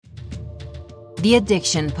The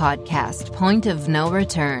Addiction Podcast, Point of No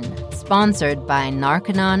Return, sponsored by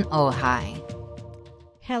Narconon Ojai.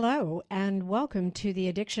 Hello, and welcome to the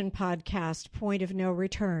Addiction Podcast, Point of No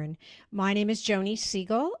Return. My name is Joni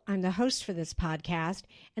Siegel. I'm the host for this podcast,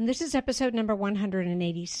 and this is episode number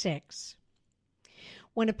 186.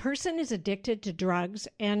 When a person is addicted to drugs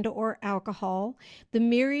and or alcohol, the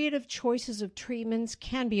myriad of choices of treatments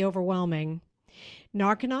can be overwhelming.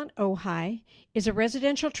 Narconon Ojai is a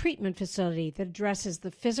residential treatment facility that addresses the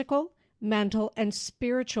physical, mental, and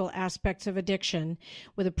spiritual aspects of addiction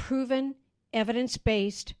with a proven,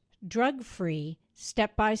 evidence-based, drug-free,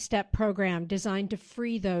 step-by-step program designed to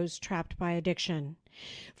free those trapped by addiction.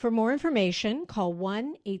 For more information, call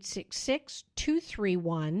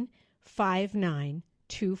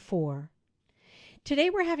 1-866-231-5924. Today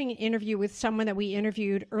we're having an interview with someone that we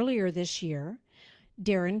interviewed earlier this year,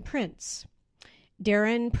 Darren Prince.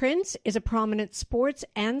 Darren Prince is a prominent sports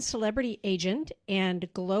and celebrity agent and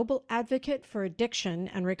global advocate for addiction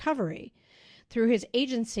and recovery. Through his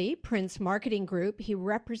agency, Prince Marketing Group, he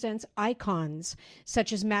represents icons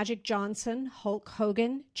such as Magic Johnson, Hulk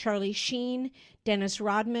Hogan, Charlie Sheen, Dennis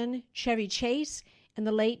Rodman, Chevy Chase, and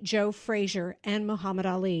the late Joe Frazier and Muhammad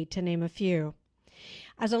Ali, to name a few.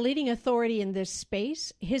 As a leading authority in this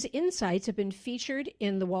space, his insights have been featured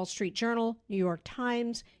in the Wall Street Journal, New York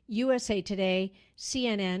Times, USA Today,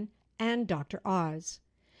 CNN, and Dr. Oz.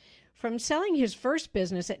 From selling his first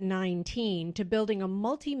business at 19 to building a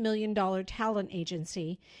multi-million-dollar talent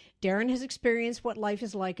agency, Darren has experienced what life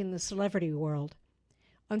is like in the celebrity world.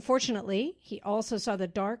 Unfortunately, he also saw the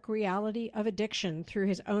dark reality of addiction through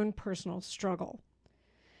his own personal struggle.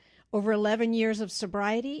 Over 11 years of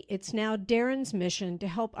sobriety, it's now Darren's mission to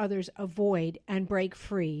help others avoid and break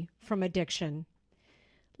free from addiction.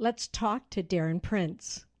 Let's talk to Darren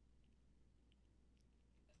Prince.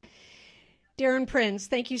 Darren Prince,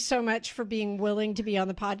 thank you so much for being willing to be on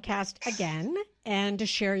the podcast again and to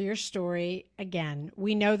share your story again.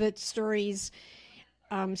 We know that stories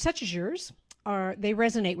such as yours they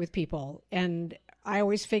resonate with people, and I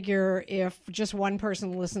always figure if just one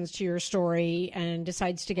person listens to your story and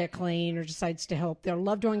decides to get clean or decides to help their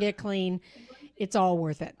loved one get clean, it's all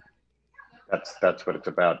worth it. That's what it's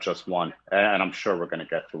about, just one. And I'm sure we're going to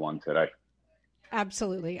get to one today.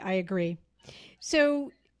 Absolutely. I agree.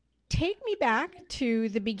 So take me back to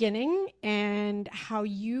the beginning and how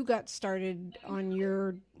you got started on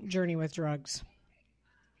your journey with drugs.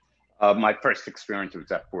 My first experience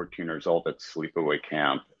was at 14 years old at sleepaway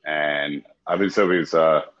camp. And I was always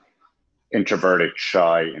introverted,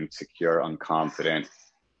 shy, insecure, unconfident,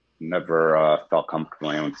 never felt comfortable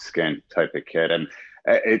in my own skin type of kid. And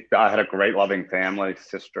I had a great loving family,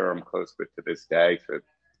 sister I'm close with to this day. So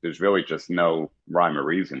there's really just no rhyme or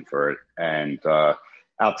reason for it. And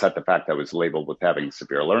outside the fact I was labeled with having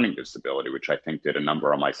severe learning disability, which I think did a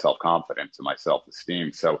number on my self-confidence and my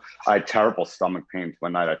self-esteem. So I had terrible stomach pains.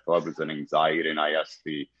 One night I thought it was an anxiety, and I asked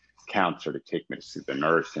the counselor to take me to see the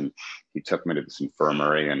nurse, and he took me to this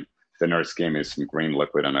infirmary, and the nurse gave me some green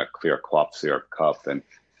liquid in a clear cough syrup cup. And,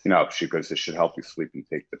 she goes, this should help you sleep and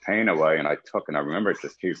take the pain away. And I took, and I remember it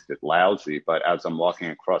just tasted lousy. But as I'm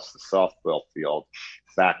walking across the softball field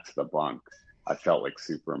back to the bunk, I felt like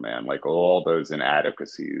Superman, like all those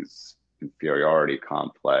inadequacies, inferiority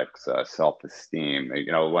complex, self-esteem,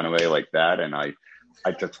 it went away like that. And I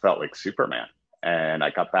just felt like Superman. And I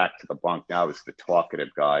got back to the bunk. Now I was the talkative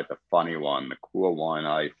guy, the funny one, the cool one.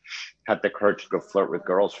 I had the courage to go flirt with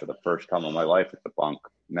girls for the first time in my life at the bunk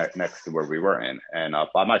next to where we were in. And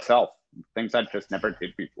by myself, things I just never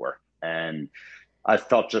did before. And I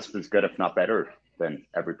felt just as good, if not better, than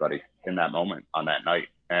everybody in that moment on that night.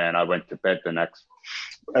 And I went to bed I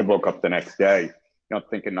woke up the next day,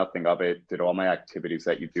 thinking nothing of it, did all my activities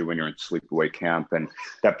that you do when you're in sleepaway camp. And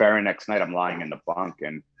that very next night, I'm lying in the bunk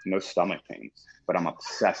and no stomach pains, but I'm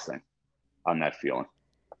obsessing on that feeling.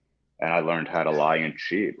 And I learned how to lie and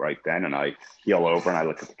cheat right then. And I heel over and I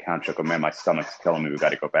look at the couch, I go, man, my stomach's killing me. We got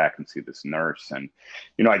to go back and see this nurse. And,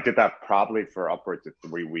 I did that probably for upwards of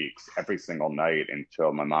 3 weeks, every single night,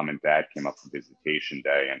 until my mom and dad came up for visitation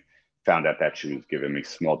day and found out that she was giving me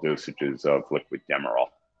small dosages of liquid Demerol.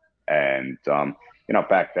 And,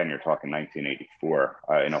 back then you're talking 1984,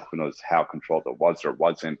 who knows how controlled it was or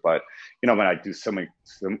wasn't. But, when I do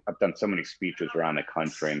I've done so many speeches around the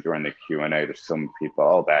country, and during the Q&A, there's so many people,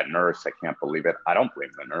 oh, that nurse, I can't believe it. I don't blame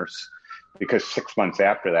the nurse, because 6 months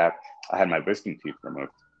after that, I had my wisdom teeth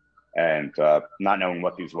removed. And not knowing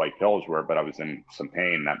what these white pills were, but I was in some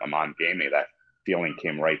pain that my mom gave me, that feeling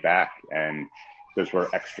came right back. And those were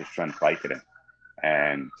extra strength Vicodin.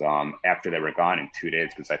 And after they were gone in 2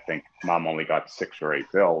 days, because I think mom only got 6 or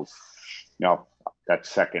 8 pills, that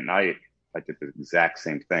second night, I did the exact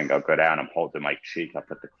same thing. I'll go down, I'm holding my cheek, I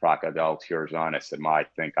put the crocodile tears on. I said, Ma, I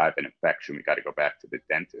think I have an infection. We got to go back to the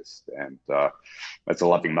dentist. And as a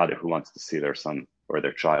loving mother who wants to see their son or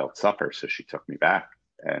their child suffer, so she took me back.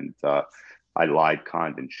 And I lied,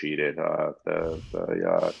 conned, and cheated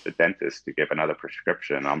the dentist to give another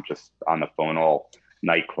prescription. I'm just on the phone all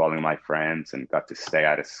night calling my friends, and got to stay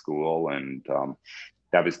out of school. And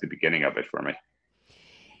that was the beginning of it for me.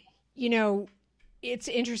 You know, it's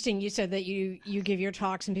interesting. You said that you give your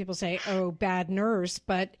talks and people say, oh, bad nurse,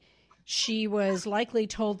 but she was likely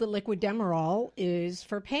told that liquid Demerol is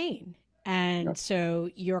for pain. And Yep. so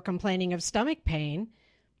you're complaining of stomach pain.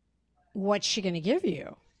 What's she going to give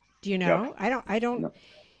you? Do you know? Yep. I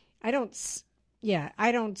don't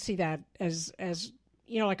see that as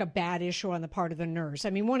like a bad issue on the part of the nurse.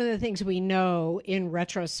 I mean, one of the things we know in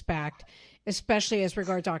retrospect, especially as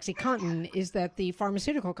regards OxyContin, is that the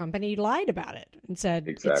pharmaceutical company lied about it and said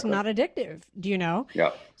it's not addictive. Do you know?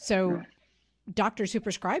 Yeah. So doctors who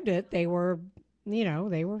prescribed it, they were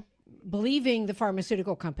believing the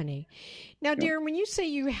pharmaceutical company. Now, Darren, when you say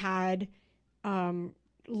you had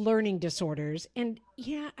learning disorders, and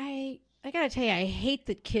I got to tell you, I hate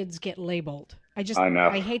that kids get labeled. I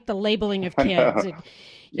hate the labeling of kids.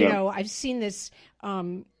 I've seen this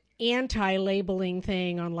anti-labeling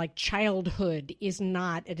thing on like childhood is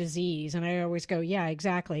not a disease. And I always go, yeah,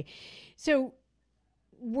 exactly. So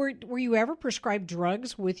were you ever prescribed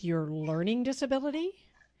drugs with your learning disability?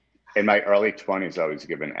 In my early 20s, I was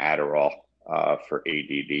given Adderall for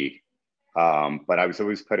ADD. But I was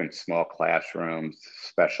always put in small classrooms,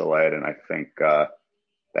 special ed. And I think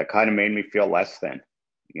that kind of made me feel less than,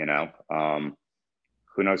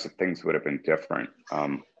 who knows if things would have been different.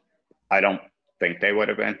 I don't think they would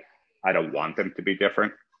have been. I don't want them to be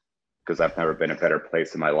different because I've never been in a better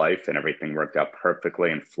place in my life, and everything worked out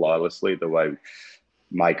perfectly and flawlessly the way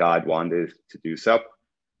my God wanted to do so.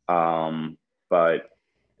 But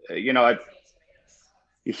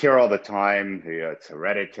you hear all the time, it's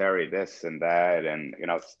hereditary, this and that. And,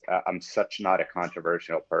 I'm such not a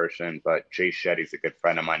controversial person, but Jay Shetty's a good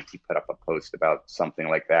friend of mine. He put up a post about something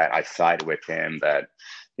like that. I sided with him that,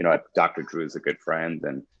 Dr. Drew is a good friend,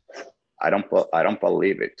 and I don't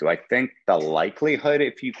believe it. Do I think the likelihood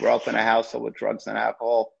if you grow up in a household with drugs and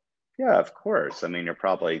alcohol? Yeah, of course. I mean, you're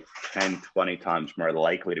probably 10, 20 times more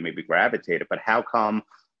likely to maybe gravitate it. But how come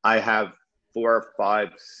I have 4 or 5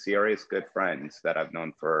 serious good friends that I've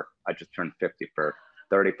known I just turned 50 for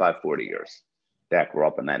 35, 40 years that grew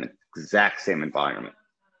up in that exact same environment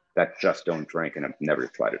that just don't drink and have never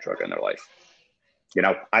tried a drug in their life.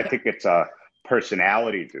 I think it's a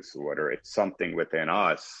personality disorder. It's something within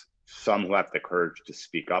us. Some who have the courage to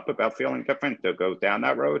speak up about feeling different, to go down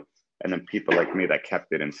that road. And then people like me that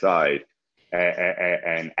kept it inside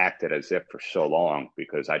and acted as if for so long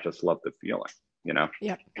because I just love the feeling.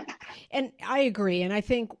 Yeah. And I agree. And I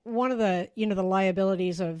think one of the, the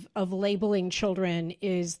liabilities of labeling children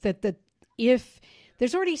is that if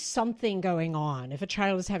there's already something going on, if a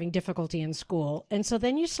child is having difficulty in school, and so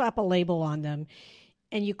then you slap a label on them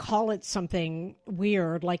and you call it something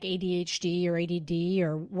weird like ADHD or ADD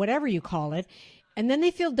or whatever you call it, and then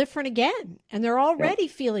they feel different again, and they're already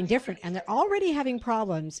feeling different, and they're already having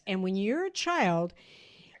problems. And when you're a child,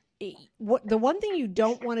 the one thing you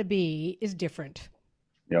don't want to be is different.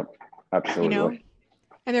 Yep, absolutely.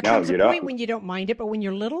 And there comes a point when you don't mind it, but when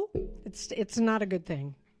you're little, it's not a good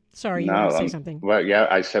thing. Sorry, you want to say something? Well, yeah,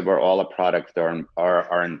 I said we're all a product of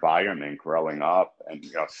our environment growing up, and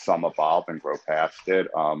some evolve and grow past it.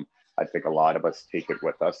 I think a lot of us take it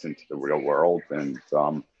with us into the real world, and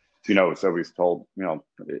it's always told,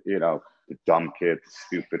 the dumb kid, the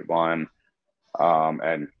stupid one.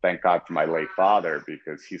 And thank God for my late father,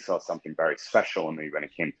 because he saw something very special in me when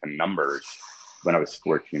it came to numbers when I was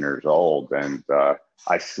 14 years old. And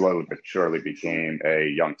I slowly but surely became a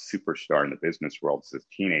young superstar in the business world as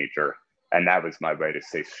a teenager. And that was my way to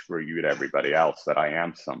say screw you to everybody else, that I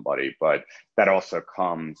am somebody. But that also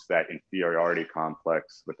comes, that inferiority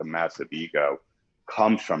complex with a massive ego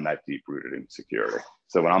comes from that deep-rooted insecurity.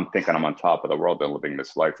 So when I'm thinking I'm on top of the world and living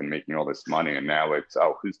this life and making all this money, and now it's,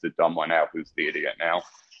 who's the dumb one now? Who's the idiot now?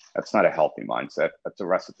 That's not a healthy mindset. That's a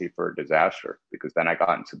recipe for disaster, because then I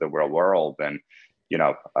got into the real world, and,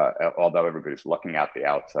 although everybody's looking at the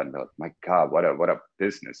outside and they're like, my God, what a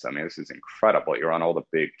business. I mean, this is incredible. You're on all the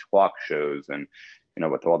big talk shows and,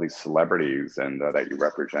 with all these celebrities and that you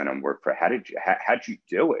represent and work for. How'd you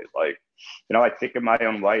do it? Like, I think in my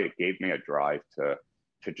own way, it gave me a drive to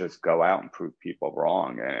just go out and prove people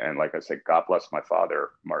wrong. And like I said, God bless my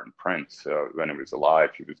father, Martin Prince. When he was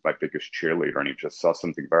alive, he was my biggest cheerleader, and he just saw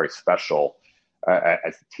something very special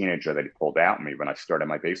as a teenager that he pulled out in me when I started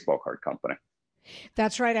my baseball card company.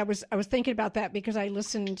 That's right. I was thinking about that because I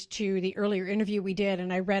listened to the earlier interview we did,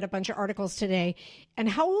 and I read a bunch of articles today. And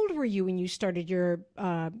how old were you when you started your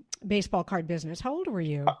baseball card business? How old were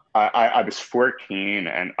you? I was 14,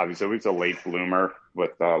 and I was always a late bloomer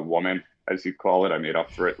with a woman, as you call it. I made up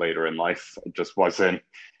for it later in life. It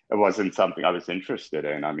wasn't something I was interested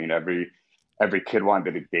in. I mean, every kid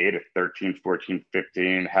wanted to date at 13, 14,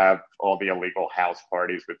 15, have all the illegal house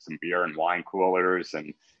parties with some beer and wine coolers.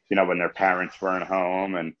 And, when their parents weren't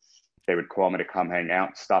home, and they would call me to come hang out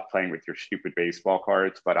and stop playing with your stupid baseball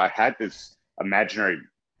cards. But I had this imaginary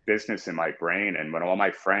business in my brain. And when all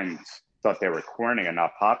my friends thought they were corny and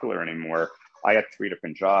not popular anymore, I had 3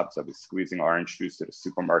 different jobs. I was squeezing orange juice at a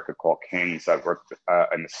supermarket called King's. I worked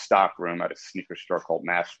in the stock room at a sneaker store called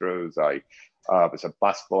Mastro's. I was a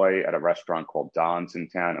busboy at a restaurant called Don's in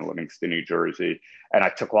town in Livingston, New Jersey. And I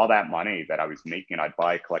took all that money that I was making. I'd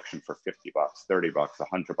buy a collection for $50, $30,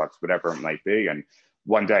 $100, whatever it might be. And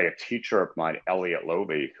one day, a teacher of mine, Elliot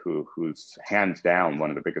Lovey, who's hands down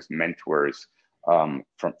one of the biggest mentors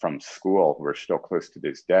from school, who are still close to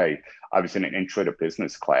this day. I was in an intro to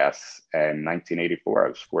business class in 1984. I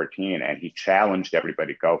was 14, and he challenged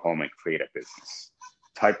everybody to go home and create a business.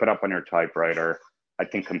 Type it up on your typewriter. I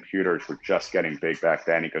think computers were just getting big back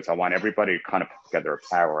then. He goes, I want everybody to kind of put together a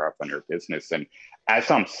power up on their business. And as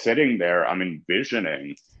I'm sitting there, I'm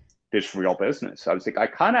envisioning this real business. I was like, I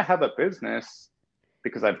kind of have a business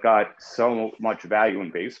because I've got so much value in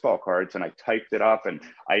baseball cards. And I typed it up, and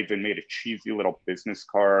I even made a cheesy little business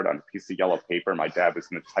card on a piece of yellow paper. My dad was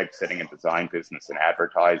in the typesetting and design business and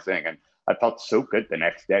advertising. And I felt so good the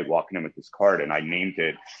next day walking in with this card, and I named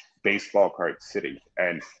it Baseball Card City.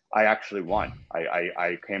 And I actually won.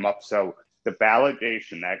 I came up. So the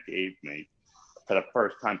validation that gave me for the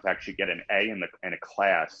first time to actually get an A in a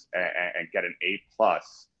class and get an A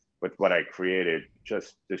plus with what I created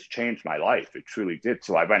just changed my life. It truly did.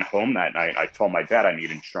 So I went home that night. I told my dad I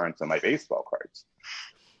need insurance on my baseball cards.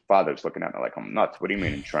 Father's looking at me like I'm nuts. What do you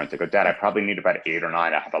mean insurance? I go, Dad, I probably need about 8 or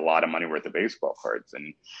 9. I have a lot of money worth of baseball cards.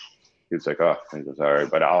 And he was like, oh, he goes, all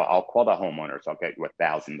right, but I'll call the homeowners. I'll get you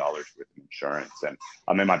 $1,000 worth of insurance. And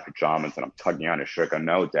I'm in my pajamas and I'm tugging on his shirt. I go,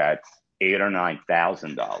 no, Dad, $8,000 or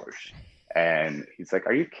 $9,000. And he's like,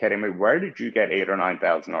 are you kidding me? Where did you get $8,000 or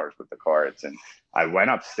 $9,000 with the cards? And I went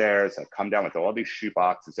upstairs. I come down with all these shoe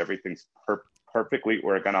boxes. Everything's perfectly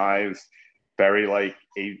organized, very like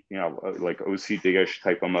OCD-ish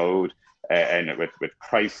type of mode, and with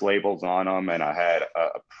price labels on them. And I had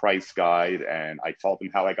a price guide, and I told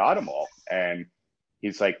him how I got them all. And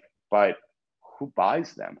he's like, but who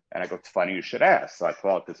buys them? And I go, it's funny you should ask. So I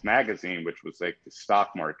pull out this magazine, which was like the stock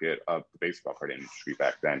market of the baseball card industry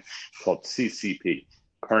back then, called CCP,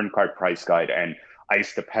 Current Card Price Guide. And I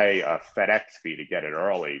used to pay a FedEx fee to get it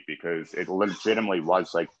early because it legitimately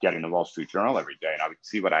was like getting the Wall Street Journal every day. And I would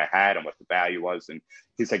see what I had and what the value was. And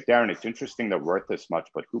he's like, Darren, it's interesting they're worth this much,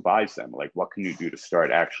 but who buys them? Like, what can you do to start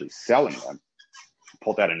actually selling them? I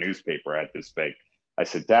pulled out a newspaper at this big. I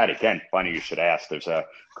said, Dad, again, funny you should ask. There's a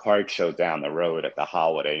card show down the road at the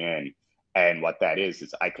Holiday Inn. And what that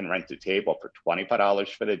is I can rent a table for $25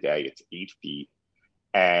 for the day. It's 8 feet.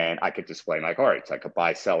 And I could display my cards. I could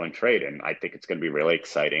buy, sell, and trade. And I think it's going to be really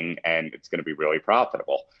exciting, and it's going to be really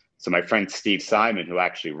profitable. So my friend Steve Simon, who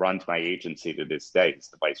actually runs my agency to this day, he's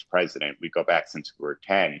the vice president. We go back since we were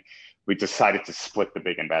 10. We decided to split the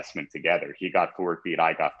big investment together. He got 4 feet,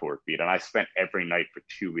 I got 4 feet. And I spent every night for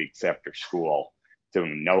 2 weeks after school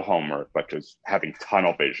doing no homework, but just having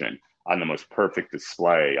tunnel vision on the most perfect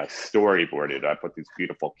display. I storyboarded. I put these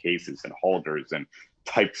beautiful cases and holders and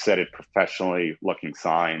typesetted professionally looking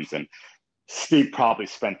signs. And Steve probably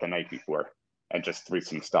spent the night before and just threw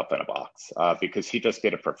some stuff in a box because he just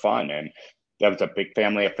did it for fun. And that was a big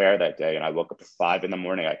family affair that day. And I woke up at 5 a.m.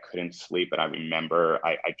 I couldn't sleep. And I remember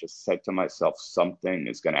I just said to myself, something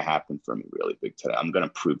is going to happen for me really big today. I'm going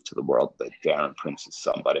to prove to the world that Darren Prince is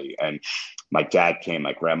somebody. And my dad came,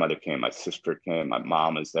 my grandmother came, my sister came, my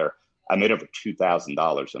mom is there. I made over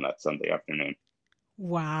 $2,000 on that Sunday afternoon.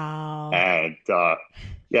 Wow. And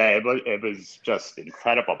it was just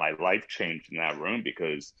incredible. My life changed in that room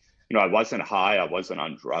because I wasn't high, I wasn't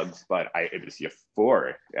on drugs, but it was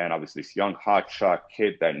euphoric. And I was this young hotshot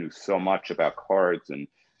kid that knew so much about cards and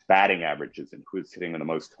batting averages and who's hitting the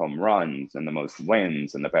most home runs and the most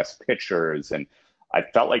wins and the best pitchers. And I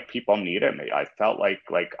felt like people needed me. I felt like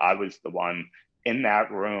I was the one in that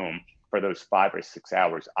room for those 5 or 6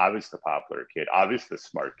 hours. I was the popular kid. I was the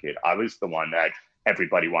smart kid. I was the one that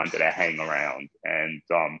everybody wanted to hang around. And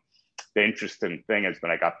the interesting thing is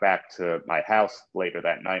when I got back to my house later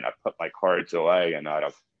that night, I put my cards away, and out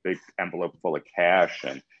of big envelope full of cash.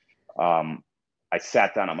 And I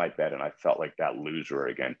sat down on my bed and I felt like that loser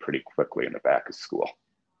again pretty quickly in the back of school.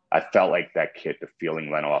 I felt like that kid, the feeling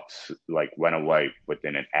went away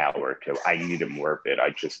within an hour or two. I needed more of it. I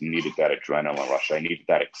just needed that adrenaline rush. I needed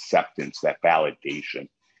that acceptance, that validation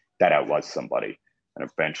that I was somebody. And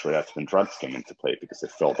eventually that's when drugs came into play because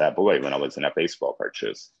it filled that void when I was in that baseball card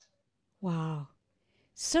shoes. Wow.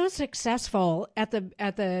 So successful at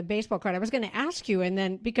the baseball card. I was going to ask you, and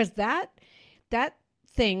then because that that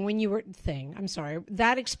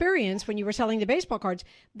experience when you were selling the baseball cards,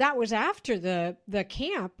 that was after the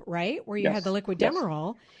camp, right? Where you had the liquid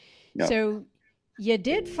Demerol. Yep. So you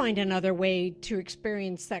did find another way to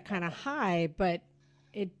experience that kind of high, but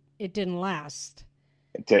it didn't last.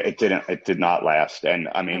 It did not last. And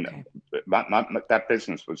I mean, that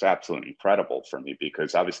business was absolutely incredible for me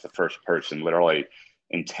because I was the first person literally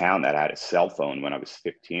in town that had a cell phone when I was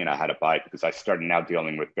 15. I had to buy it because I started now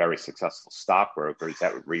dealing with very successful stockbrokers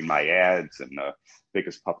that would read my ads and the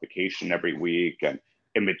biggest publication every week. And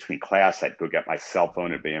in between class, I'd go get my cell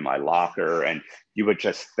phone and be in my locker. And you would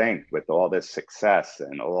just think with all this success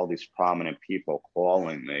and all these prominent people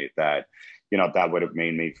calling me that, that would have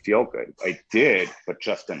made me feel good. I did, but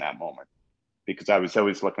just in that moment, because I was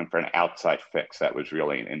always looking for an outside fix. That was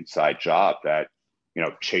really an inside job that,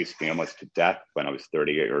 chased me almost to death when I was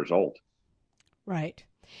 38 years old. Right.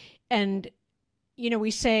 And,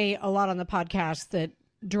 we say a lot on the podcast that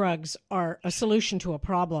drugs are a solution to a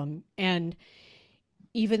problem. And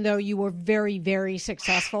even though you were very, very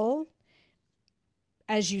successful,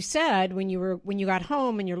 as you said, when you got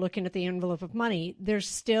home and you're looking at the envelope of money, there's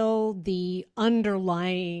still the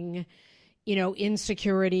underlying,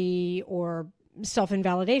 insecurity or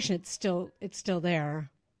self-invalidation. It's still there.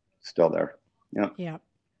 Still there. Yeah.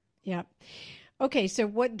 Yeah. Okay. So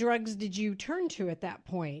what drugs did you turn to at that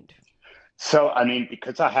point? So, I mean,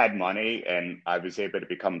 because I had money and I was able to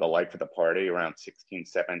become the life of the party around 16,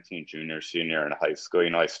 17, junior, senior in high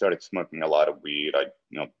school, I started smoking a lot of weed. I,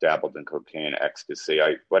 dabbled in cocaine, ecstasy,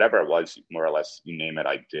 whatever it was, more or less, you name it,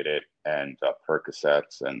 I did it. And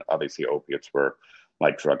Percocets, and obviously opiates were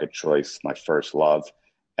my drug of choice, my first love.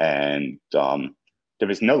 And there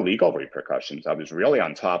was no legal repercussions. I was really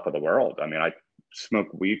on top of the world. I mean, I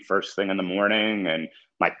smoked weed first thing in the morning and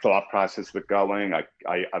my thought process was going. I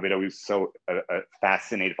was always so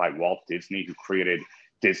fascinated by Walt Disney, who created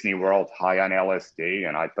Disney World high on LSD.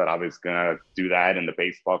 And I thought I was going to do that in the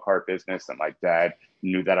baseball card business. And my dad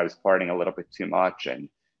knew that I was partying a little bit too much. And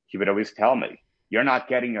he would always tell me, you're not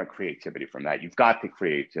getting your creativity from that. You've got the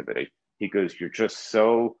creativity. He goes, you're just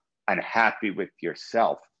so unhappy with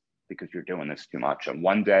yourself because you're doing this too much. And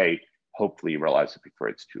one day, hopefully you realize it before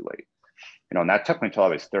it's too late. And that took me until I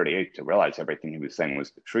was 38 to realize everything he was saying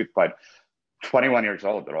was the truth. But 21 years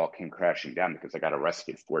old, it all came crashing down because I got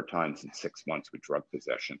arrested 4 times in 6 months with drug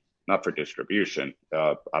possession, not for distribution.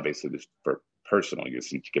 Obviously, it was for personal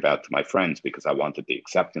use and to give out to my friends because I wanted the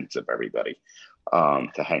acceptance of everybody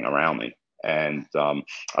to hang around me. And I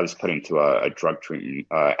was put into a drug treatment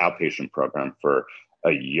outpatient program for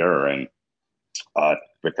a year. And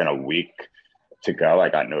within a week to go, I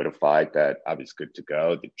got notified that I was good to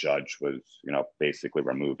go. The judge was, basically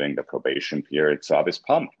removing the probation period. So I was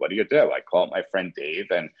pumped. What do you do? I called my friend Dave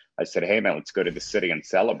and I said, hey man, let's go to the city and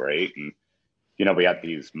celebrate. And, we had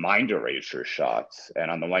these mind eraser shots. And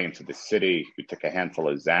on the way into the city, we took a handful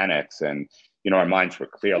of Xanax and, our minds were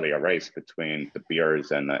clearly erased between the beers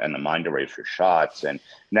and the mind eraser shots. And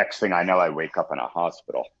next thing I know, I wake up in a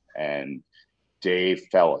hospital and Dave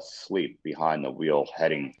fell asleep behind the wheel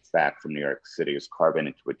heading back from New York City. His car went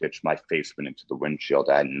into a ditch. My face went into the windshield.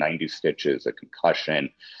 I had 90 stitches, a concussion.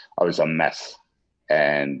 I was a mess.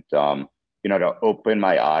 And, to open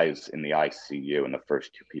my eyes in the ICU, and the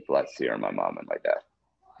first 2 people I see are my mom and my dad,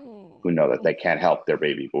 who know that they can't help their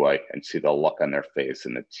baby boy, and see the look on their face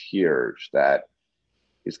and the tears that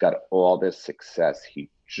he's got all this success. He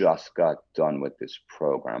just got done with this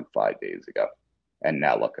program 5 days ago. And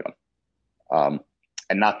now look at him.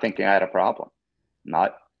 And not thinking I had a problem.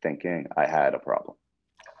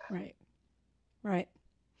 Right.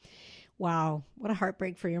 Wow. What a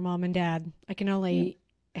heartbreak for your mom and dad.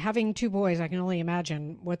 Having 2 boys, I can only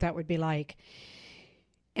imagine what that would be like.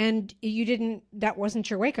 And that wasn't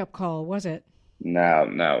your wake-up call, was it? No,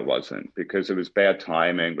 it wasn't, because it was bad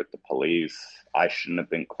timing with the police. I shouldn't have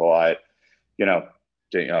been caught.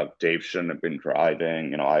 Dave shouldn't have been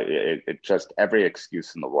driving. It just every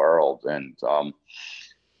excuse in the world. And,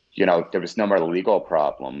 there was no more legal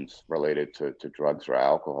problems related to drugs or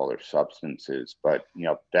alcohol or substances. But,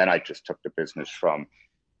 then I just took the business from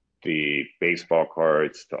the baseball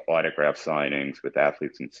cards to autograph signings with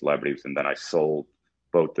athletes and celebrities. And then I sold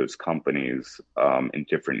both those companies in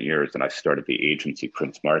different years. And I started the agency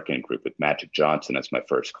Prince Marketing Group with Magic Johnson as my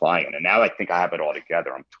first client. And now I think I have it all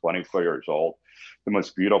together. I'm 24 years old, the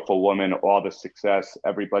most beautiful woman, all the success,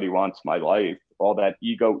 everybody wants my life, all that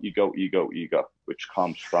ego, which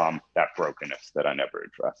comes from that brokenness that I never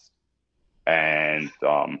addressed. And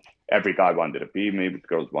every guy wanted to be me, the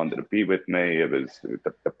girls wanted to be with me. It was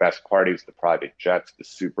the best parties, the private jets, the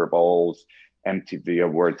Super Bowls, MTV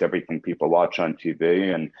Awards, everything people watch on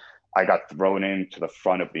TV. And I got thrown into the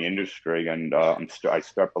front of the industry, and I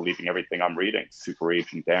start believing everything I'm reading. Super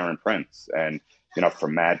agent Darren Prince. And,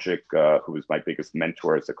 from Magic, who was my biggest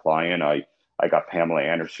mentor as a client, I got Pamela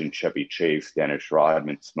Anderson, Chevy Chase, Dennis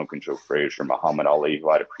Rodman, Smoking Joe Frazier, Muhammad Ali, who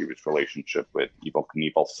I had a previous relationship with, Evel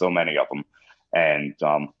Knievel, so many of them. And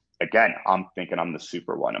again, I'm thinking I'm the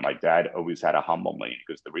super one. And my dad always had to humble me,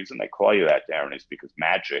 because the reason they call you that, Darren, is because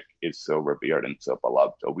magic is so revered and so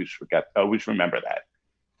beloved. Always remember that.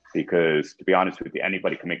 Because to be honest with you,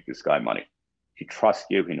 anybody can make this guy money. He trusts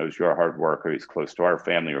you. He knows you're a hard worker. He's close to our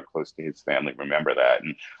family or close to his family. Remember that.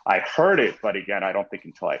 And I heard it, but again, I don't think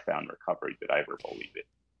until I found recovery did I ever believe it.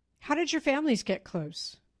 How did your families get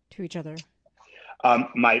close to each other?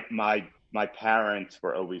 My parents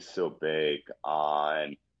were always so big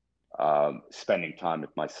on spending time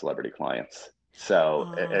with my celebrity clients.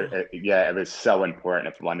 So it was so important.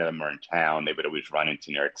 If one of them were in town, they would always run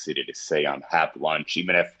into New York City to say, have lunch,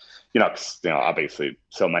 even if, obviously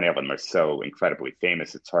so many of them are so incredibly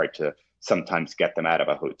famous. It's hard to sometimes get them out of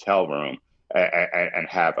a hotel room and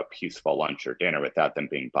have a peaceful lunch or dinner without them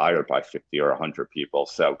being bothered by 50 or 100 people.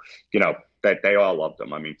 So, that they all loved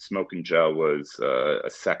them. I mean, Smoking Joe was a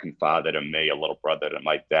second father to me, a little brother to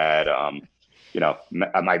my dad.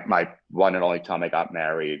 My one and only time I got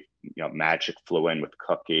married, Magic flew in with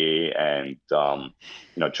Cookie, and Joe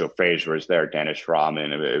Frazier was there, Dennis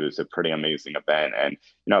Rodman. It was a pretty amazing event. And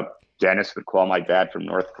Dennis would call my dad from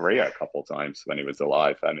North Korea a couple times when he was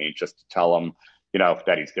alive. I mean, just to tell him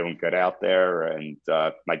that he's doing good out there. And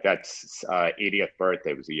my dad's 80th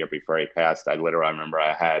birthday was the year before he passed. I remember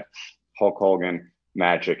I had Hulk Hogan,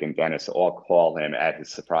 Magic, and Dennis all call him at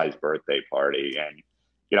his surprise birthday party. And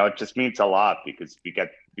it just means a lot, because we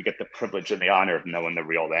get the privilege and the honor of knowing the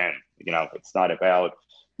real them. It's not about,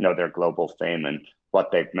 their global fame and what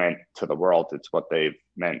they've meant to the world. It's what they've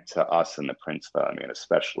meant to us in the Prince family, and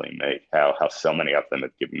especially me, how so many of them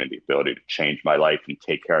have given me the ability to change my life and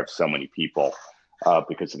take care of so many people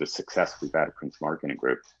because of the success we've had at Prince Marketing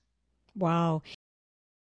Group. Wow.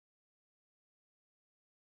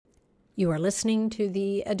 You are listening to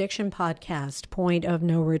the Addiction Podcast, Point of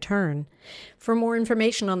No Return. For more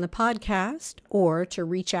information on the podcast, or to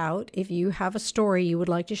reach out if you have a story you would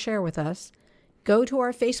like to share with us, go to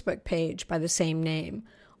our Facebook page by the same name,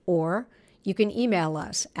 or you can email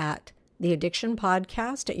us at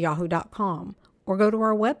theaddictionpodcast@yahoo.com, or go to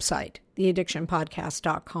our website,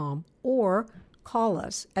 theaddictionpodcast.com, or call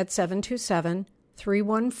us at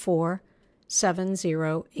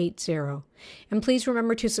 727-314-7080. And please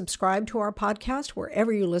remember to subscribe to our podcast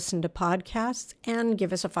wherever you listen to podcasts, and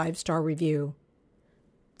give us a 5-star review.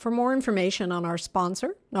 For more information on our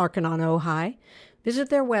sponsor, Narconon Ojai, visit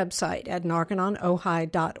their website at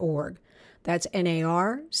narcononohai.org. That's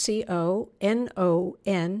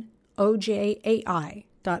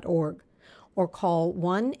NARCONONOJAI.org. Or call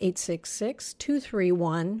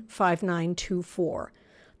 1-866-231-5924.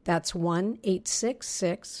 That's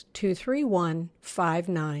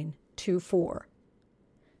 1-866-231-5924.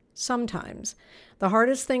 Sometimes, the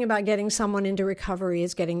hardest thing about getting someone into recovery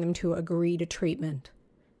is getting them to agree to treatment.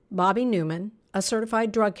 Bobby Newman, a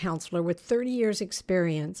certified drug counselor with 30 years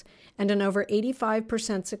experience and an over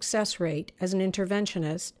 85% success rate as an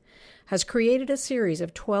interventionist, has created a series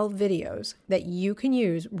of 12 videos that you can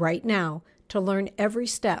use right now to learn every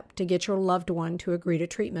step to get your loved one to agree to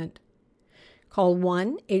treatment. Call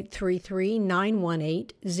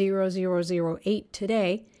 1-833-918-0008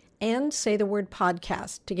 today and say the word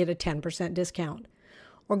podcast to get a 10% discount.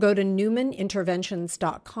 Or go to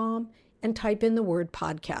newmaninterventions.com and type in the word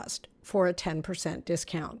podcast for a 10%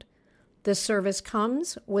 discount. This service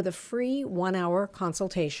comes with a free 1-hour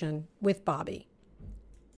consultation with Bobby.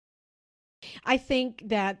 I think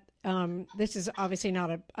that this is obviously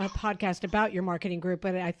not a podcast about your marketing group,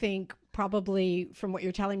 but I think probably from what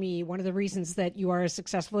you're telling me, one of the reasons that you are as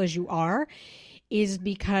successful as you are is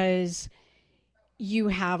because you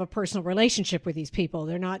have a personal relationship with these people.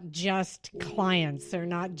 They're not just clients. They're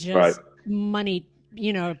not just money,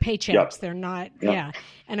 paychecks. Yep. They're not, yeah.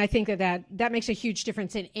 And I think that makes a huge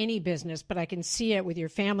difference in any business, but I can see it with your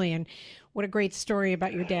family. And what a great story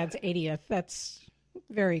about your dad's 80th. That's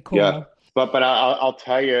very cool. Yeah. But I'll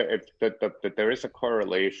tell you if that there is a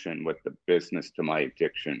correlation with the business to my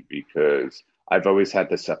addiction because I've always had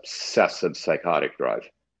this obsessive psychotic drive.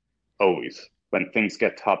 Always. When things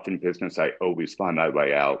get tough in business, I always find my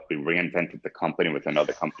way out. We reinvented the company with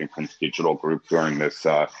another company, Prince Digital Group, during this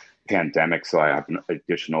pandemic. So I have an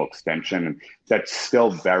additional extension. And that's still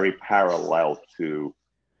very parallel to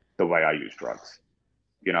the way I use drugs.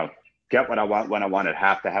 You know, get what I want when I want it,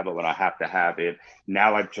 have to have it when I have to have it.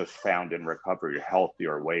 Now I've just found in recovery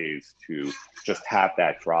healthier ways to just have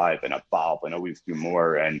that drive and evolve and always do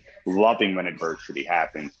more and loving when adversity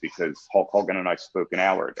happens because Hulk Hogan and I spoke an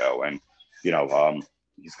hour ago and,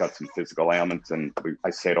 he's got some physical ailments and I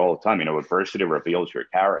say it all the time, adversity reveals your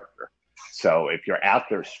character. So if you're out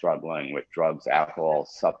there struggling with drugs, alcohol,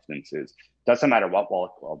 substances, doesn't matter what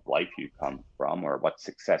walk of life you come from or what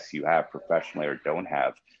success you have professionally or don't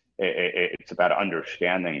have, it's about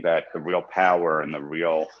understanding that the real power and the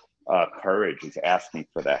real courage is asking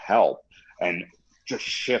for the help and just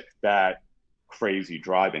shift that crazy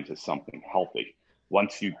drive into something healthy.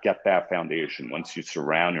 Once you get that foundation, once you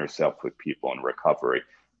surround yourself with people in recovery,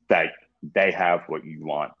 that they have what you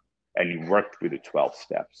want and you work through the 12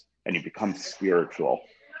 steps and you become spiritual,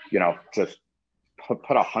 just put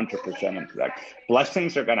 100% into that.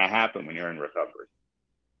 Blessings are going to happen when you're in recovery.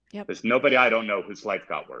 Yep. There's nobody I don't know whose life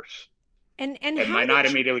got worse. And it might not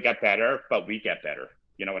immediately get better, but we get better.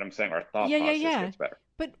 You know what I'm saying? Our thought process gets better.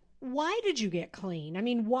 But why did you get clean? I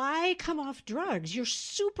mean, why come off drugs? You're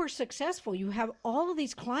super successful. You have all of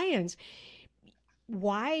these clients.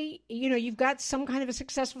 Why, you've got some kind of a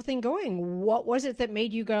successful thing going. What was it that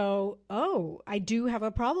made you go, oh, I do have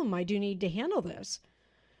a problem. I do need to handle this?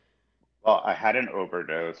 Well, I had an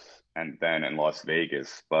overdose and then in Las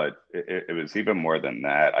Vegas, but it was even more than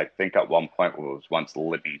that. I think at one point what was once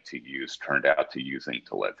living to use turned out to using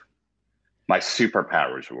to live. My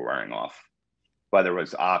superpowers were wearing off. Whether it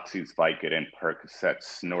was oxys, Vicodin, Percocet,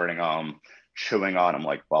 snorting them, chewing on them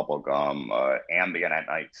like bubble gum, Ambien at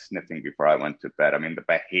night, sniffing before I went to bed. I mean, the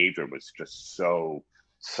behavior was just so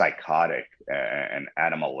psychotic and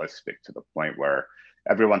animalistic to the point where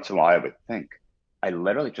every once in a while I would think, I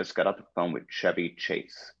literally just got off the phone with Chevy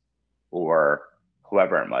Chase or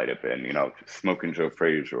whoever it might have been, Smoking Joe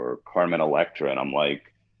Frazier or Carmen Electra. And I'm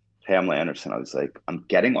like, Pamela Anderson, I was like, I'm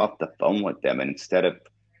getting off the phone with them. And instead of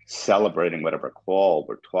celebrating whatever call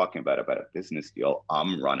we're talking about a business deal,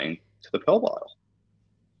 I'm running to the pill bottle.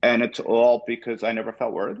 And it's all because I never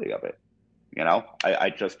felt worthy of it.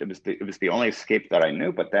 It was the only escape that I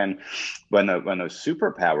knew. But then when those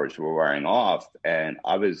superpowers were wearing off and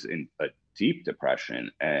I was in a deep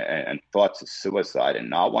depression and thoughts of suicide and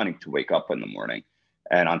not wanting to wake up in the morning.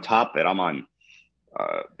 And on top of it, I'm on,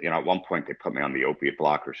 at one point they put me on the opiate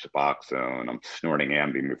blocker Suboxone. I'm snorting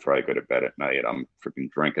Ambien before I go to bed at night. I'm freaking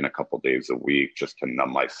drinking a couple days a week just to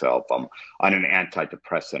numb myself. I'm on an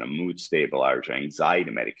antidepressant, a mood stabilizer,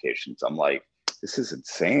 anxiety medications. I'm like, this is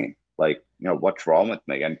insane. Like, what's wrong with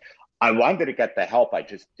me? And I wanted to get the help. I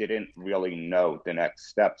just didn't really know the next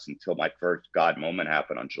steps until my first God moment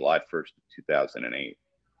happened on July 1st of 2008.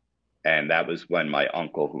 And that was when my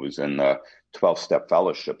uncle, who was in the 12-step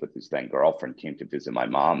fellowship with his then girlfriend, came to visit my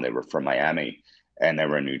mom. They were from Miami and they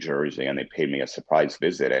were in New Jersey and they paid me a surprise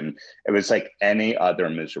visit. And it was like any other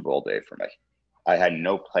miserable day for me. I had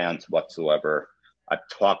no plans whatsoever. I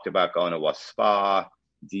talked about going to a spa,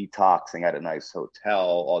 detoxing at a nice hotel,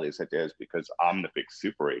 all these ideas, because I'm the big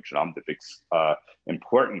super agent. I'm the big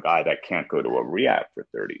important guy that can't go to a rehab for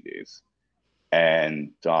 30 days.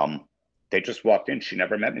 And they just walked in. She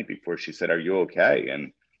never met me before. She said, "Are you okay?"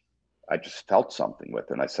 And I just felt something with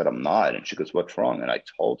her. And I said, "I'm not." And she goes, "What's wrong?" And I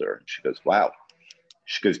told her. And she goes, "Wow."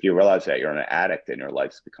 She goes, "Do you realize that you're an addict and your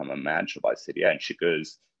life's become unmanageable?" I said, "Yeah." And she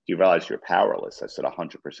goes, "Do you realize you're powerless?" I said,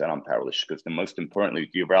 100% I'm powerless. She goes, "The most importantly,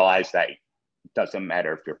 do you realize that it doesn't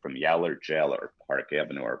matter if you're from Yale or Jail or Park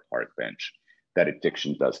Avenue or Park Bench, that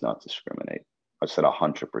addiction does not discriminate?" I said,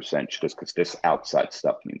 100%. She goes, "Because this outside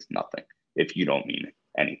stuff means nothing if you don't mean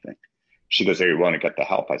anything." She goes, "Are you willing to get the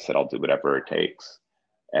help?" I said, "I'll do whatever it takes."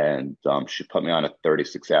 And she put me on a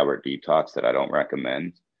 36-hour detox that I don't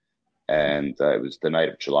recommend. And it was the night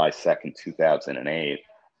of July 2nd, 2008.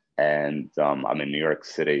 And I'm in New York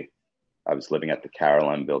City. I was living at the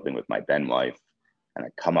Caroline building with my then wife. And I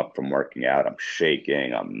come up from working out. I'm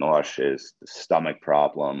shaking. I'm nauseous. The stomach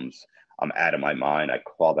problems. I'm out of my mind. I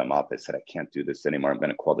call them up. I said, "I can't do this anymore. I'm going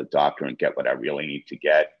to call the doctor and get what I really need to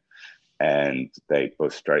get." And they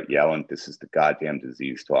both start yelling, "This is the goddamn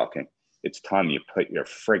disease talking. It's time you put your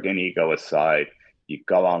friggin' ego aside. You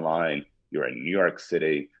go online. You're in New York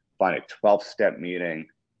City. Find a 12-step meeting.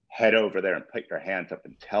 head over there and put your hands up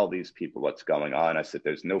and tell these people what's going on. I said,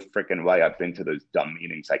 there's no freaking way. I've been to those dumb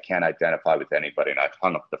meetings. I can't identify with anybody. And I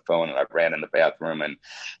hung up the phone and I ran in the bathroom, and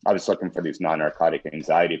I was looking for these non-narcotic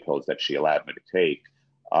anxiety pills that she allowed me to take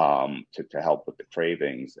to help with the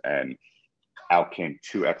cravings. And out came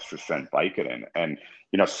 2 extra strength Vicodin. And,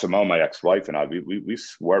 Simone, my ex-wife, and I, we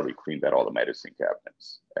swore we cleaned out all the medicine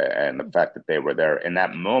cabinets. And the fact that they were there in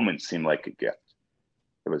that moment seemed like a gift.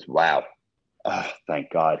 It was, wow. Oh,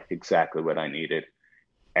 thank God, exactly what I needed.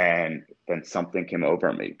 And then something came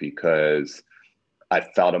over me because I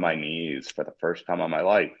fell to my knees for the first time in my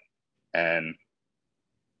life, and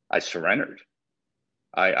I surrendered.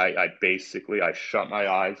 I basically, I shut my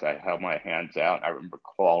eyes, I held my hands out. I remember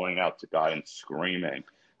calling out to God and screaming,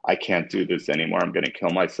 I can't do this anymore. I'm going to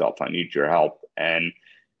kill myself. I need your help. And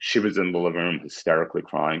she was in the living room hysterically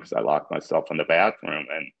crying because I locked myself in the bathroom.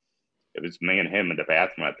 And it was me and him in the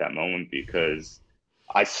bathroom at that moment, because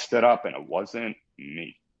I stood up and it wasn't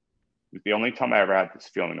me. It was the only time I ever had this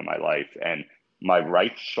feeling in my life. And my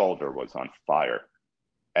right shoulder was on fire.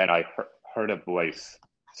 And I heard a voice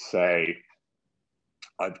say,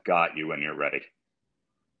 I've got you when you're ready.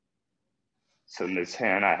 So in this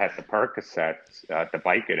hand, I had the Percocets, the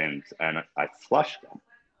Vicodins, and I flushed them.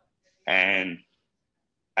 And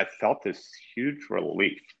I felt this huge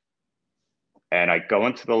relief. And I go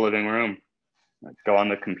into the living room, I go on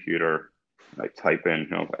the computer, I type in,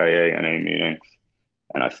 AA, NA meetings,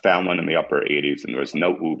 and I found one in the upper 80s, and there was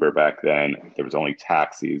no Uber back then. There was only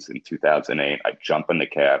taxis in 2008. I jump in the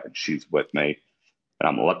cab, and she's with me, and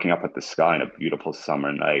I'm looking up at the sky on a beautiful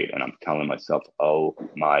summer night, and I'm telling myself, oh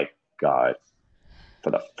my God,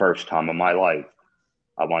 for the first time in my life,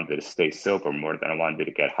 I wanted to stay sober more than I wanted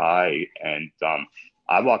to get high. And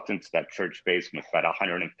I walked into that church basement with about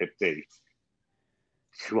 150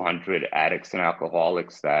 200 addicts and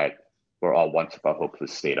alcoholics that were all once of a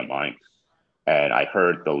hopeless state of mind. And I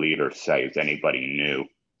heard the leader say, is anybody new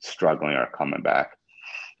struggling or coming back?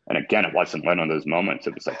 And again, it wasn't one of those moments.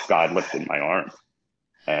 It was like God lifted my arm.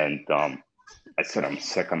 And I said, I'm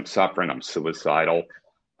sick, I'm suffering, I'm suicidal.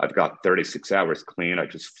 I've got 36 hours clean. I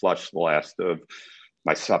just flushed the last of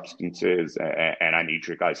my substances, and I need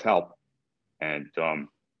your guys' help. And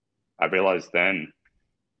I realized then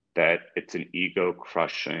that it's an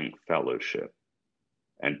ego-crushing fellowship.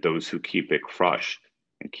 And those who keep it crushed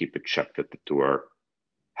and keep it checked at the door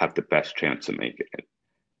have the best chance of making it.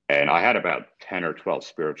 And I had about 10 or 12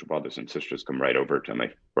 spiritual brothers and sisters come right over to me.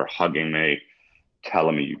 Were hugging me,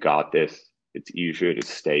 telling me, you got this. It's easier to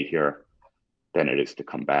stay here than it is to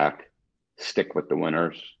come back. Stick with the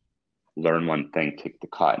winners. Learn one thing, take the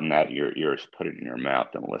cotton out of your ears, put it in your mouth,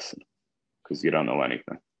 and listen, because you don't know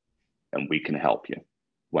anything. And we can help you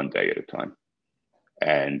one day at a time.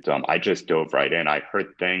 And I just dove right in. I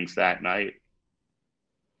heard things that night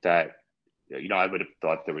that, I would have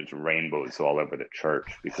thought there was rainbows all over the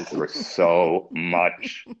church, because there was so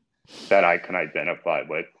much that I can identify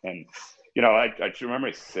with. And, I just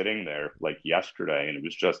remember sitting there like yesterday, and it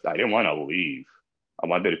was just, I didn't want to leave. I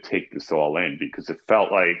wanted to take this all in, because it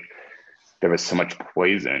felt like there was so much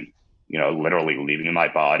poison, literally leaving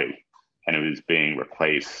my body, and it was being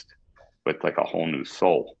replaced with like a whole new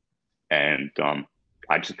soul. And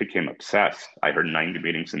I just became obsessed. I heard 90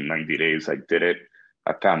 meetings in 90 days. I did it.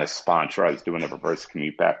 I found a sponsor. I was doing a reverse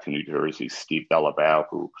commute back to New Jersey, Steve Delaval,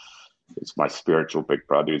 who is my spiritual big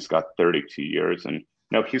brother. He's got 32 years. And,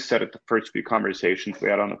 he said at the first few conversations we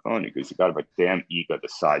had on the phone, he goes, you got a damn ego the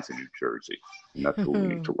size of New Jersey. And that's what we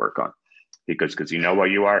need to work on. He goes, because you know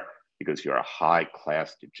what you are? He goes, you're a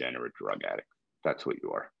high-class degenerate drug addict. That's what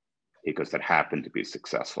you are. He goes, that happened to be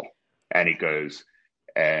successful. And he goes,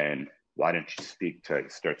 and why don't you speak to, he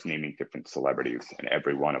starts naming different celebrities, and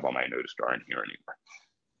every one of them I noticed aren't here anymore.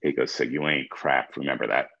 He goes, so you ain't crap, remember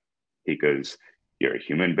that. He goes, you're a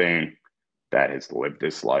human being that has lived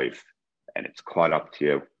this life, and it's caught up to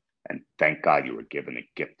you, and thank God you were given a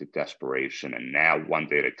gift of desperation, and now one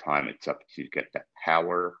day at a time, it's up to you to get the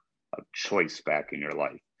power of choice back in your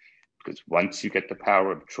life. Because once you get the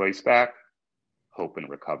power of choice back, hope and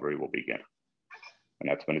recovery will begin. And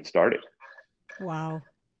that's when it started. Wow.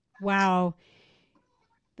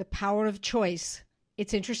 The power of choice.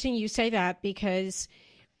 It's interesting you say that, because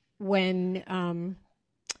when,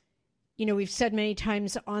 we've said many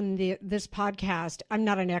times on this podcast, I'm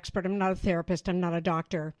not an expert, I'm not a therapist, I'm not a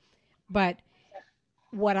doctor, but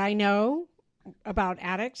what I know about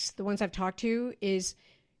addicts, the ones I've talked to, is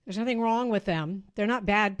there's nothing wrong with them. They're not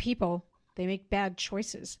bad people. They make bad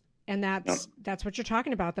choices. And that's what you're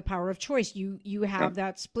talking about, the power of choice. You have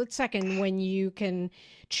that split second when you can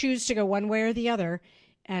choose to go one way or the other,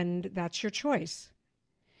 and that's your choice.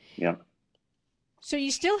 Yeah. So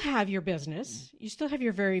you still have your business. You still have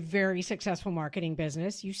your very, very successful marketing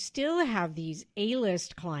business. You still have these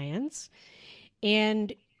A-list clients,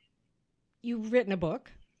 and you've written a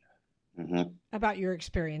book about your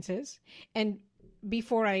experiences. And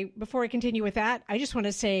before I continue with that, I just want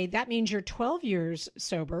to say that means you're 12 years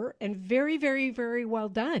sober, and very, very, very well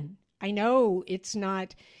done. I know it's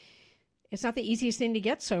not the easiest thing to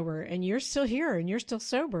get sober, and you're still here and you're still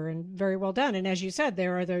sober, and very well done. And as you said,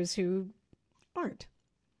 there are those who aren't.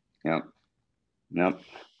 Yeah. No.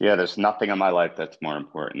 Yeah, there's nothing in my life that's more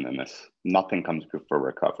important than this. Nothing comes before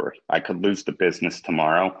recovery. I could lose the business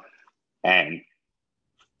tomorrow, and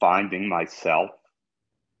finding myself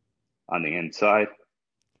on the inside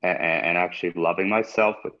and actually loving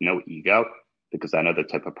myself with no ego, because I know the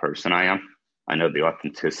type of person I am. I know the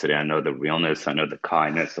authenticity. I know the realness. I know the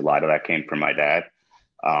kindness. A lot of that came from my dad.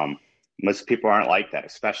 Most people aren't like that,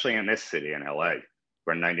 especially in this city, in LA,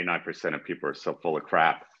 where 99% of people are so full of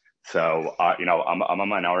crap. So, I'm a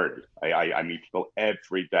minority. I meet people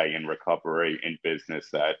every day in recovery, in business,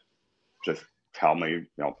 that just tell me,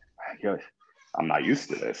 I'm not used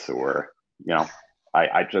to this, or,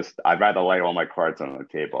 I'd rather lay all my cards on the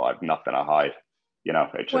table. I have nothing to hide.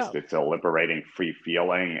 It's a liberating, free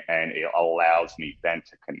feeling, and it allows me then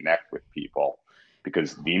to connect with people,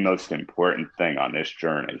 because the most important thing on this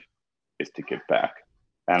journey is to give back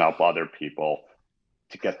and help other people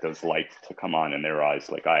to get those lights to come on in their eyes,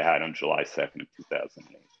 like I had on July 2nd of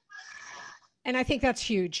 2008. And I think that's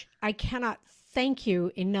huge. I cannot thank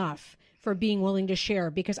you enough for being willing to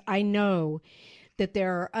share, because I know that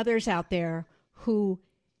there are others out there who,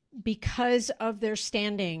 because of their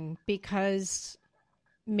standing, because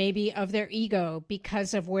maybe of their ego,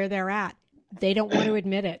 because of where they're at, they don't want to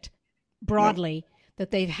admit it broadly,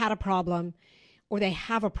 that they've had a problem or they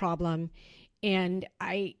have a problem. And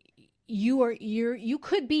you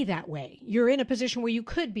could be that way. You're in a position where you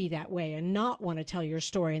could be that way and not want to tell your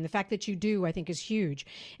story. And the fact that you do, I think, is huge.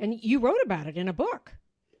 And you wrote about it in a book.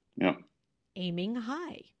 Yeah. Aiming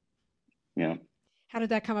High. Yeah. How did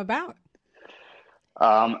that come about?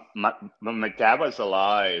 When my dad was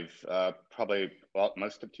alive, probably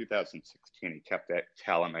most of 2016, he kept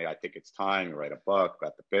telling me, I think it's time to write a book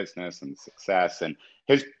about the business and the success. And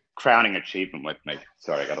his crowning achievement with me,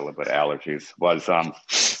 sorry, I got a little bit of allergies, was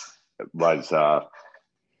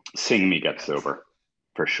seeing me get sober,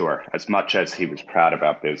 for sure, as much as he was proud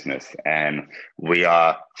about business. And we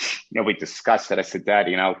discussed it. I said, Dad,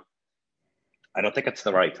 I don't think it's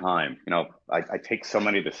the right time. I take so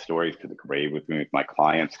many of the stories to the grave with me, with my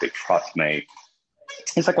clients. They trust me.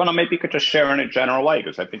 He's like, well, no, maybe you could just share in a general way,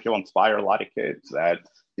 because I think you'll inspire a lot of kids that,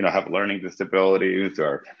 have learning disabilities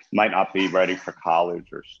or might not be ready for college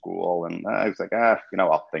or school. And I was like,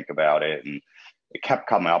 I'll think about it. And it kept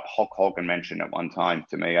coming up. Hulk Hogan mentioned it one time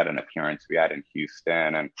to me at an appearance we had in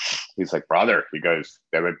Houston. And he's like, brother, he goes,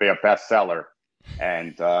 there would be a bestseller.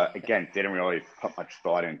 And again, didn't really put much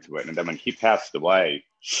thought into it. And then when he passed away,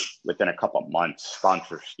 within a couple of months,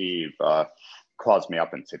 sponsor Steve calls me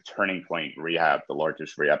up and said, Turning Point Rehab, the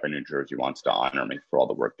largest rehab in New Jersey, wants to honor me for all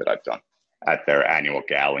the work that I've done at their annual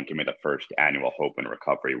gala and give me the first annual Hope and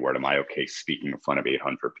Recovery Award. Am I okay speaking in front of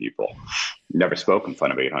 800 people? Never spoke in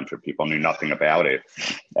front of 800 people, knew nothing about it.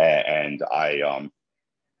 And I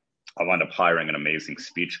wound up hiring an amazing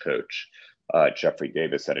speech coach, Jeffrey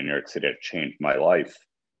Davis, out of New York City, that changed my life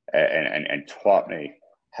and taught me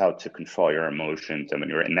how to control your emotions. And when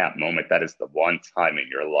you're in that moment, that is the one time in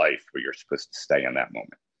your life where you're supposed to stay in that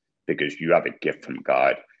moment, because you have a gift from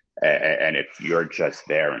God. And if you're just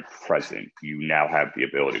there and present, you now have the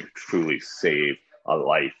ability to truly save a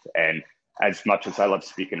life. And as much as I love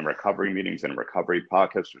speaking in recovery meetings and recovery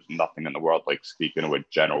podcasts, there's nothing in the world like speaking to a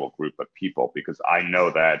general group of people, because I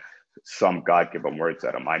know that some God-given words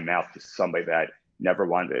out of my mouth to somebody that never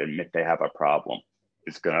wanted to admit they have a problem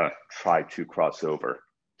is going to try to cross over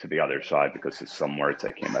to the other side because of some words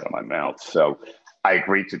that came out of my mouth. So I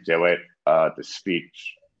agreed to do it. The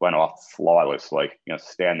speech went off flawless,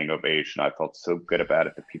 standing ovation. I felt so good about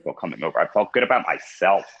it, the people coming over. I felt good about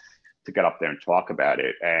myself to get up there and talk about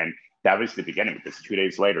it. And that was the beginning of this. 2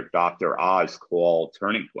 days later, Dr. Oz called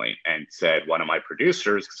Turning Point and said, one of my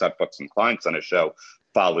producers, because I've put some clients on a show,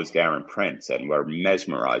 follows Darren Prince, and we're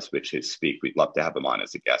mesmerized with his speak. We'd love to have him on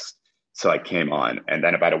as a guest. So I came on. And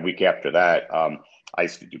then about a week after that, I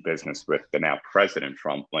used to do business with the now President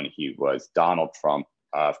Trump when he was Donald Trump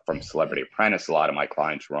from Celebrity Apprentice. A lot of my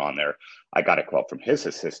clients were on there. I got a call from his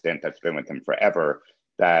assistant that's been with him forever,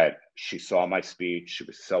 that she saw my speech. She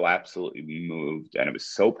was so absolutely moved, and it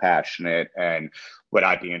was so passionate. And would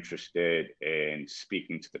I be interested in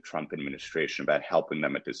speaking to the Trump administration about helping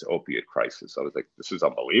them at this opiate crisis? I was like, this is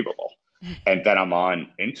unbelievable. And then I'm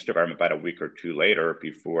on Instagram about a week or two later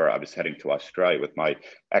before I was heading to Australia with my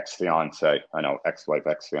ex-fiance. I know ex-wife,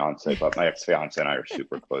 ex-fiance, but my ex-fiance and I are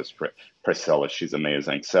super close. Priscilla, she's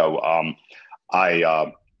amazing. So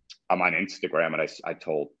I I'm on Instagram and I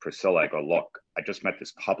told Priscilla, I go, look, I just met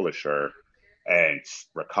this publisher and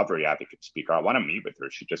recovery advocate speaker. I want to meet with her.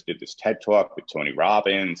 She just did this TED talk with Tony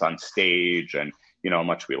Robbins on stage, and you know how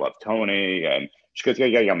much we love Tony. And she goes,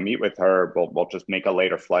 yeah, meet with her. We'll just make a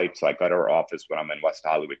later flight. So I go to her office when I'm in West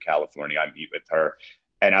Hollywood, California. I meet with her.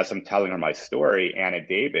 And as I'm telling her my story, Anna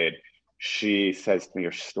David, she says to me,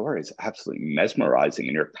 your story is absolutely mesmerizing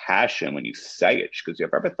and your passion when you say it. She goes, you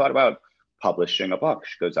ever thought about publishing a book?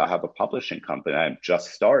 She goes, I have a publishing company. I'm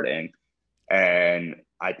just starting and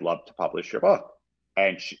I'd love to publish your book.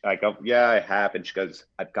 And I go, yeah, I have. And she goes,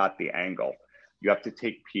 I've got the angle. You have to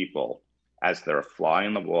take people as they're a fly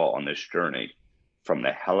on the wall on this journey from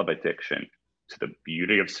the hell of addiction to the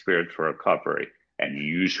beauty of spiritual recovery and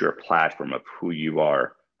use your platform of who you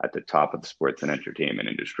are at the top of the sports and entertainment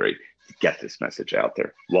industry to get this message out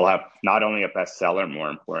there. We'll have not only a bestseller, more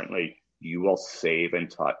importantly, you will save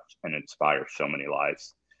and touch and inspire so many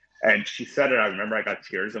lives. And she said it, I remember I got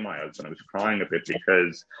tears in my eyes and I was crying a bit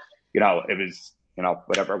because, you know, it was, you know,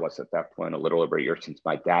 whatever it was at that point, a little over a year since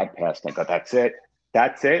my dad passed. I go, that's it.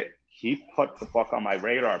 He put the book on my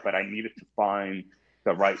radar, but I needed to find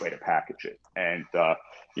the right way to package it. And,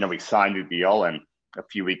 you know, we signed a deal, and a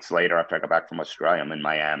few weeks later, after I got back from Australia, I'm in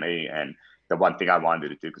Miami. And the one thing I wanted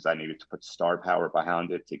to do, because I needed to put star power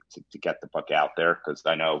behind it to get the book out there, because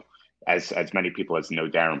I know, as many people as know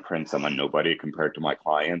Darren Prince, I'm a nobody compared to my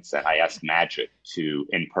clients. And I asked Magic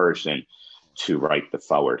in person to write the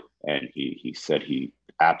forward. And he said he'd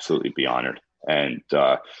absolutely be honored. And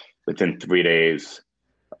within 3 days,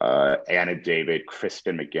 Anna David,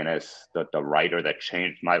 Kristen McGinnis, the writer that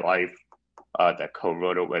changed my life, that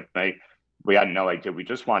co-wrote it with me, we had no idea. We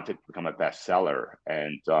just wanted to become a bestseller.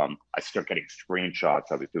 And I started getting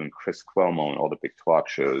screenshots. I was doing Chris Cuomo and all the big talk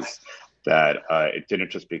shows that it didn't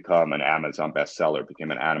just become an Amazon bestseller, it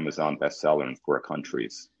became an Amazon bestseller in 4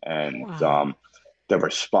 countries. And wow. The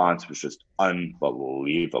response was just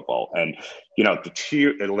unbelievable. And, you know,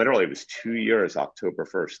 it literally was 2 years, October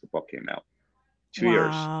 1st, the book came out. 2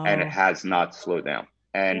 years, and it has not slowed down.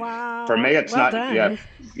 And for me, it's not,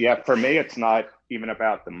 for me, it's not even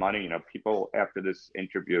about the money. You know, people after this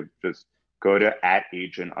interview, just go to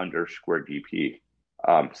 @agent_DP.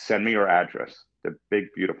 Send me your address. The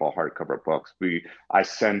big, beautiful hardcover books. I'll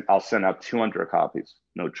send out 200 copies,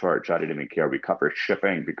 no charge. I didn't even care. We cover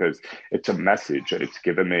shipping because it's a message, and it's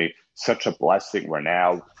given me such a blessing. Where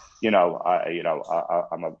now,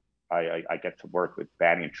 I get to work with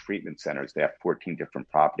Banyan Treatment Centers. They have 14 different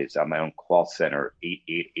properties. I have my own call center,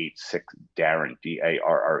 8886 Darren,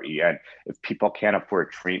 DARREN. If people can't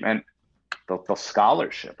afford treatment, they'll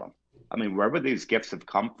scholarship them. I mean, where would these gifts have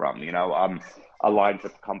come from? You know, I'm aligned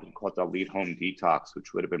with a company called Elite Home Detox,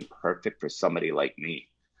 which would have been perfect for somebody like me,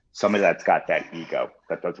 somebody that's got that ego,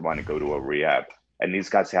 that doesn't want to go to a rehab. And these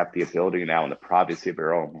guys have the ability now in the privacy of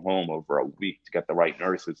their own home over a week to get the right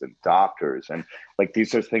nurses and doctors. And like,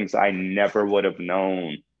 these are things I never would have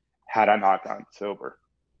known had I not gotten sober.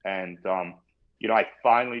 And, you know, I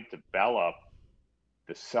finally developed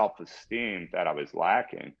the self-esteem that I was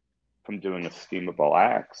lacking from doing esteemable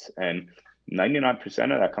acts. And 99%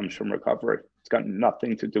 of that comes from recovery. It's got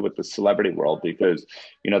nothing to do with the celebrity world because,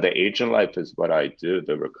 you know, the agent life is what I do.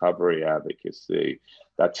 The recovery advocacy,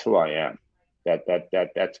 that's who I am.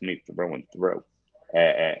 That's me through and through.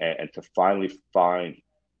 And to finally find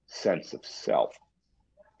sense of self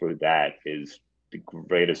through that is the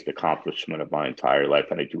greatest accomplishment of my entire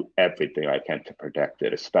life. And I do everything I can to protect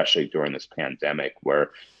it, especially during this pandemic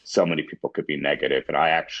where so many people could be negative. And I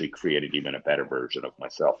actually created even a better version of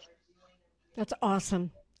myself. That's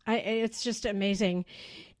awesome. It's just amazing.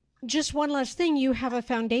 Just one last thing. You have a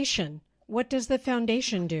foundation. What does the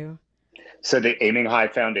foundation do? So the Aiming High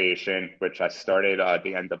Foundation, which I started at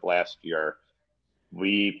the end of last year,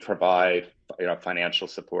 we provide financial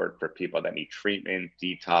support for people that need treatment,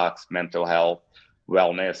 detox, mental health,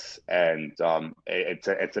 wellness, and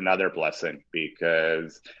it's another blessing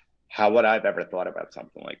because how would I have ever thought about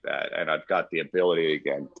something like that? And I've got the ability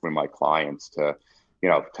again through my clients to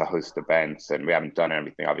host events, and we haven't done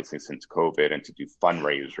anything obviously since COVID, and to do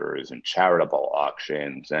fundraisers and charitable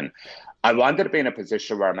auctions. And I wanted to be in a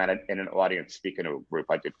position where I'm in an audience speaking to a group.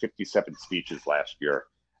 I did 57 speeches last year.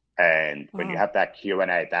 And when you have that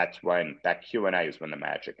Q&A, that Q&A is when the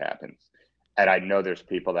magic happens. And I know there's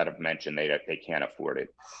people that have mentioned they can't afford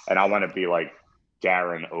it. And I want to be like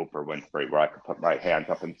Darren, Oprah Winfrey, where I could put my hand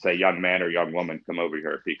up and say, young man or young woman, come over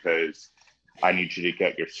here, because I need you to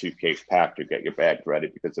get your suitcase packed or get your bag ready,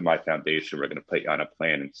 because in my foundation, we're going to put you on a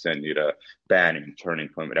plane and send you to Banning, Turning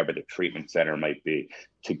Point, whatever the treatment center might be,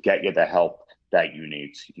 to get you the help that you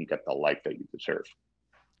need so you can get the life that you deserve.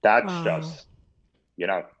 That's just,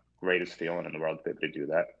 greatest feeling in the world to be able to do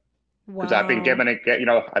that. Because I've been given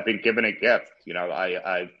a gift.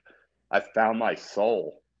 I've found my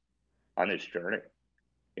soul on this journey.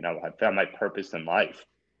 I found my purpose in life,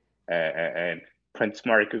 and Prince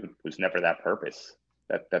Mark was never that purpose.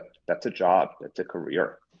 That's a job. That's a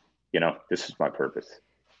career. This is my purpose.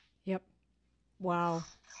 Yep. Wow.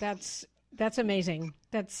 That's amazing.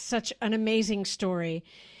 That's such an amazing story.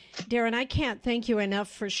 Darren, I can't thank you enough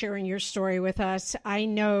for sharing your story with us. I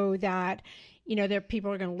know that, there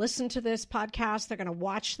people are going to listen to this podcast. They're going to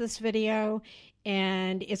watch this video,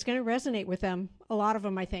 and it's going to resonate with them. A lot of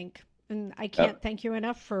them, I think. And I can't thank you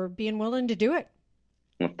enough for being willing to do it.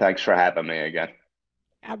 Well, thanks for having me again.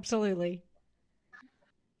 Absolutely.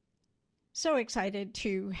 So excited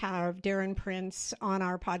to have Darren Prince on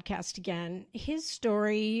our podcast again. His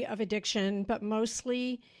story of addiction, but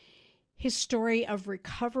mostly his story of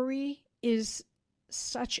recovery, is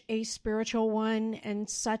such a spiritual one and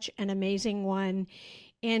such an amazing one.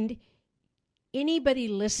 And anybody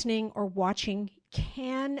listening or watching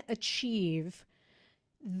can achieve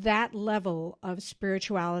that level of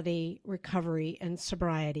spirituality, recovery, and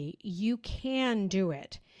sobriety. You can do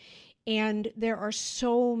it. And there are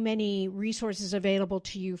so many resources available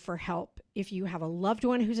to you for help. If you have a loved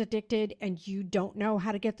one who's addicted and you don't know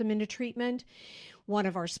how to get them into treatment, one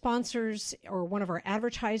of our sponsors or one of our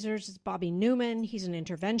advertisers is Bobby Newman. He's an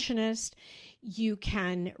interventionist. You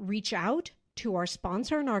can reach out to our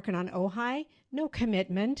sponsor, Narconon Ojai. No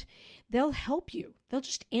commitment. They'll help you. They'll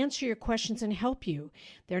just answer your questions and help you.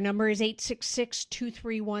 Their number is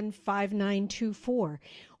 866-231-5924.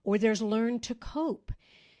 Or there's Learn to Cope.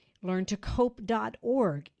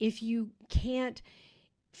 LearnToCope.org. If you can't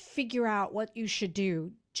figure out what you should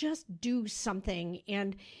do, just do something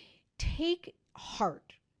and take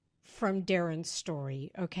heart from Darren's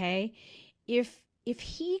story, okay? If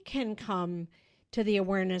he can come to the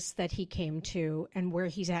awareness that he came to and where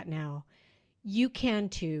he's at now, you can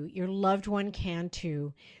too. Your loved one can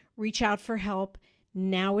too. Reach out for help.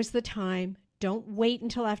 Now is the time. Don't wait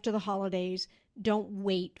until after the holidays. Don't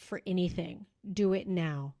wait for anything. Do it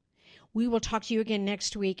now. We will talk to you again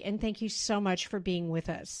next week, and thank you so much for being with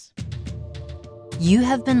us. You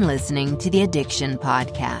have been listening to the Addiction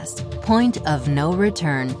Podcast, Point of No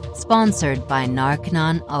Return, sponsored by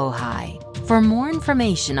Narconon Ojai. For more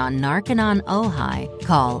information on Narconon Ojai,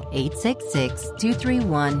 call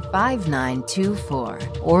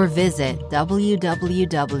 866-231-5924 or visit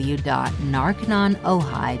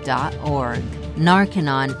www.narcononojai.org.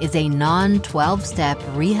 Narconon is a non-12-step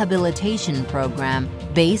rehabilitation program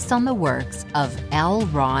based on the works of L.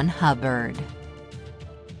 Ron Hubbard.